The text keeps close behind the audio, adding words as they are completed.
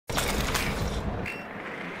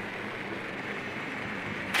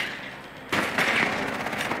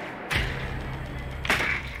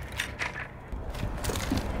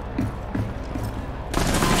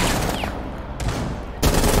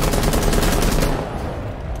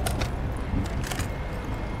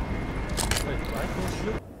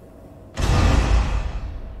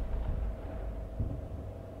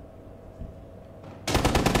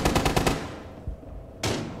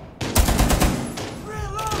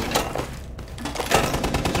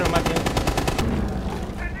on my ping.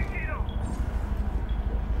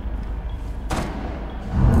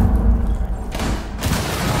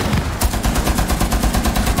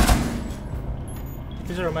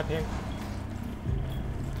 Diffuser on my ping.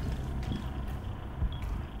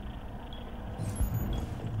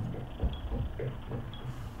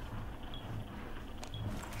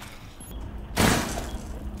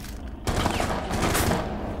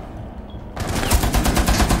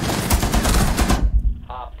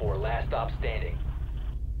 Stop standing.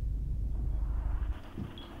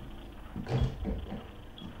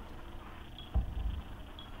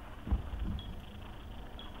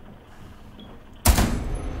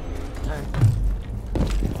 Time.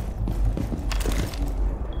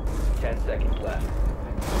 10 seconds left.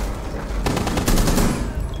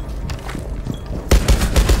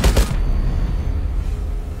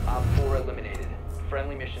 Op 4 eliminated.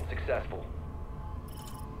 Friendly mission successful.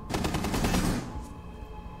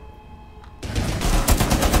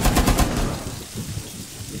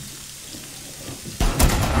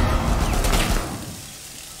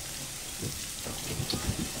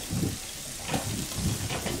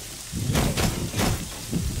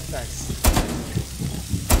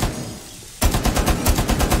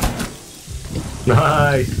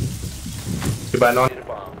 Nice. Goodbye, non.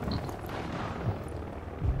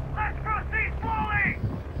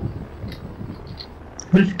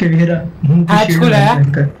 Wolf के घेरा Hatch खुला है.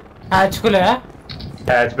 Hatch खुला है.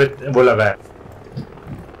 Hatch पे वो लगा है.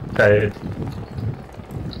 शायद.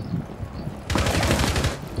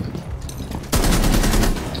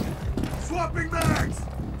 Swapping mags.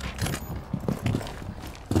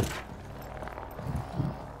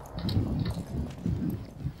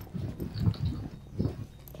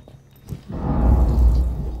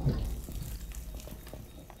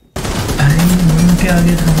 के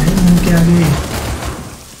आगे था भाई, मुंह के आगे।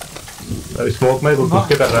 स्मोक में घुस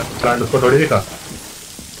के कर रहा है, प्लांट उसको थोड़ी दिखा।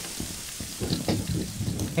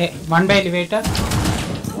 One by elevator.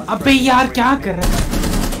 अबे यार क्या कर रहा है?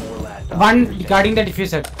 One regarding the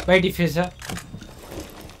diffuser. By diffuser.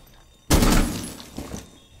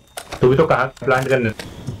 तू भी तो कहा प्लांट करने।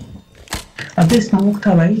 अबे स्मोक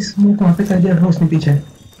था भाई, स्मोक वहाँ पे कर दिया था उसने पीछे।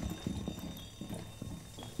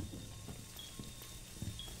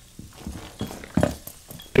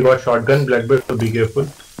 He got shotgun, Blackbird, so be careful.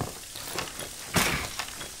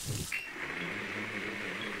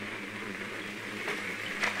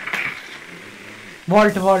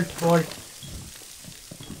 Vault.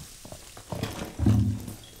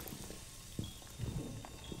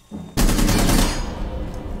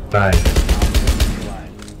 Nice.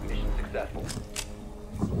 Mission successful.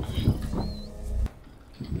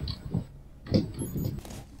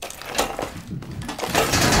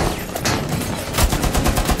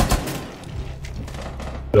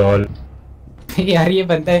 Lol. यार ये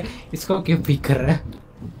बंदा है, इसको क्यों पिक कर रहा है?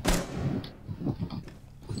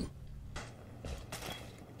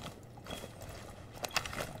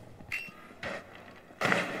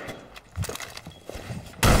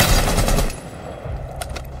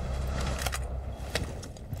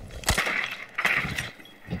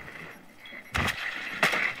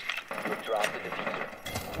 Withdraw the diffuser.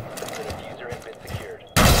 The diffuser has been secured.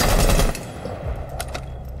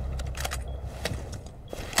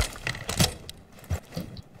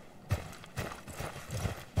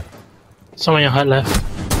 Someone your hut left.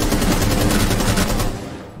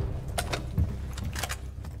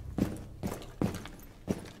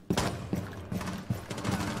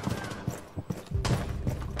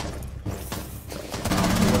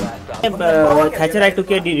 Thatcher, I took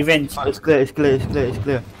your revenge. It's clear.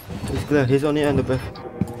 He's only on the back.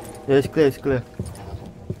 Yeah, it's clear.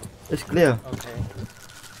 Okay.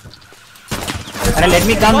 Let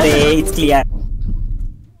me come there, it's clear.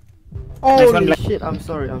 Holy shit, I'm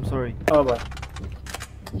sorry. Oh boy.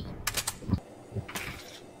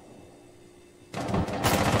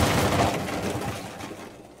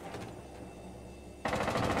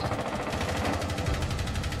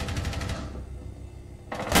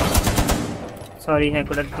 Sorry, I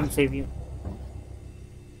couldn't save you.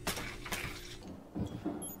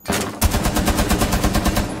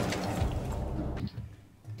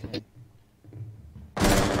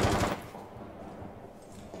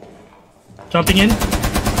 Jumping in.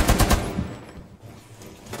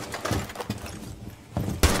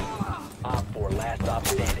 Op 4, last stop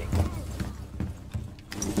standing.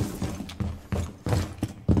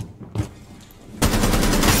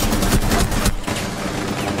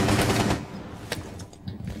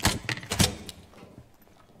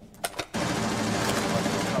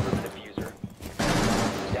 Cover the diffuser.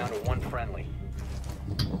 Down to one friendly.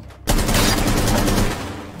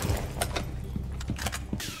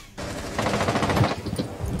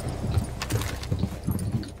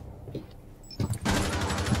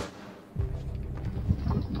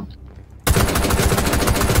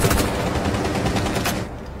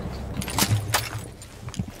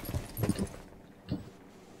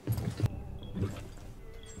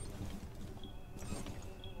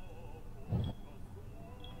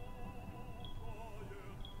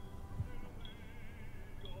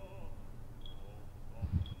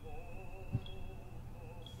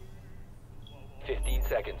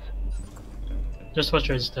 Just watch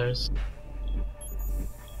right stairs.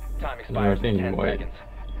 Time expires in 10 white. seconds.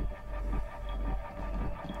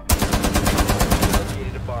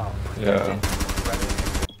 Located a bomb. Yeah.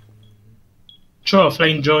 Throw a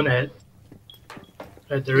flying drone at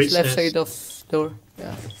the It's right left stairs. side of door.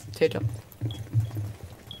 Yeah, theater.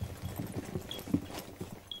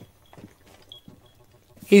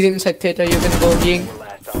 He's inside theater. You can go Ying. Four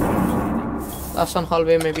last operator. Last one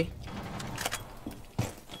hallway maybe.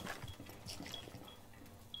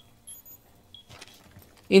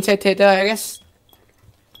 Inside theater, I guess.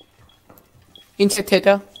 Inside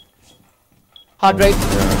theater. Hard right.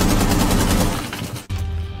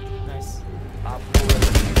 Nice. Op 4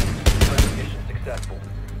 eliminated. Mission successful.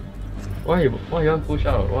 Why you want push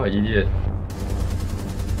out? What an idiot.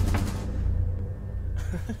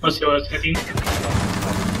 What's your setting?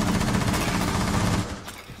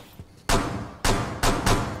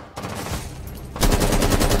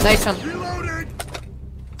 Nice one.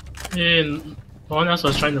 Yeah, no one else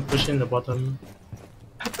was trying to push in the bottom.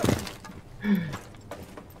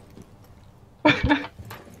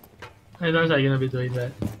 I don't think I'm gonna be doing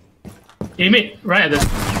that. Aim it right at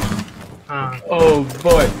the. Oh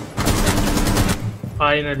boy.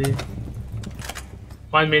 Finally.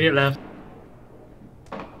 1 minute left.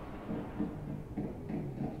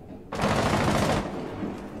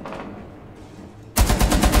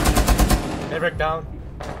 Never down.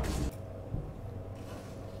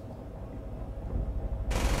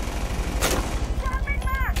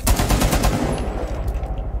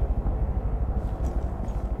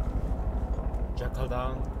 Jackal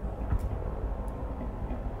down.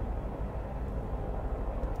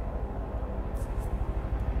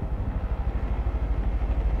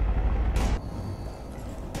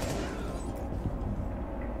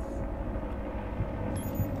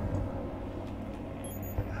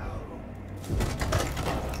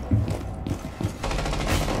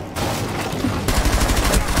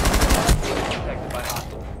 Protected by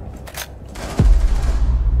hostiles.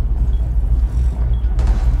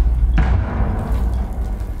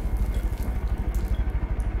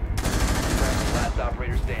 Last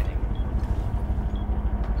operator standing.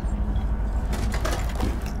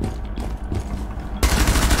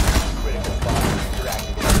 Critical bomb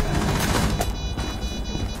interactive.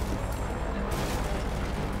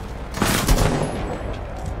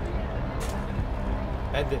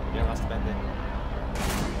 Bandit, yang last bandit.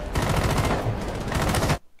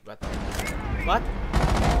 What? What?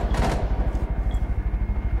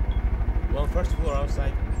 Well, first floor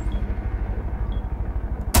outside.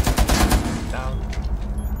 Down.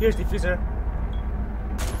 Here's diffuser.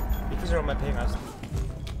 Diffuser on my ping us.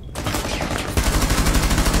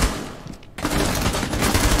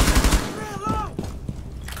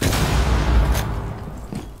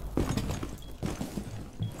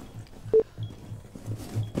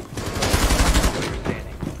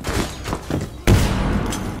 Standing.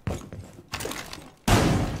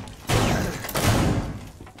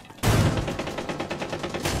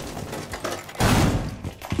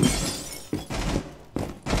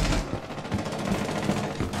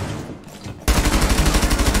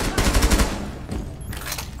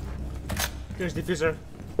 Here's diffuser.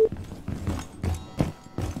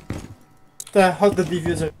 Hold the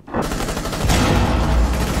diffuser.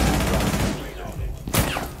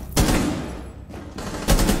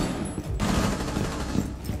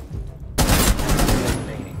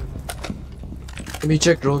 Let me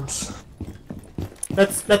check drones.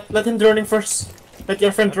 Let him droning first. Let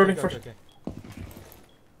your friend droning first.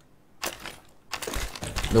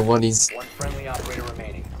 No one is. One friendly operator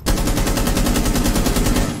remaining.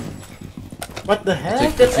 What the heck?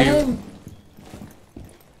 Take That's the view. him.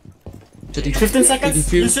 15 seconds.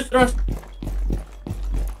 Defuse. You should run.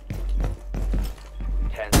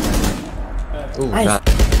 10 seconds. Oh, Nice.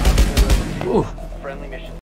 that. Ooh. Friendly mission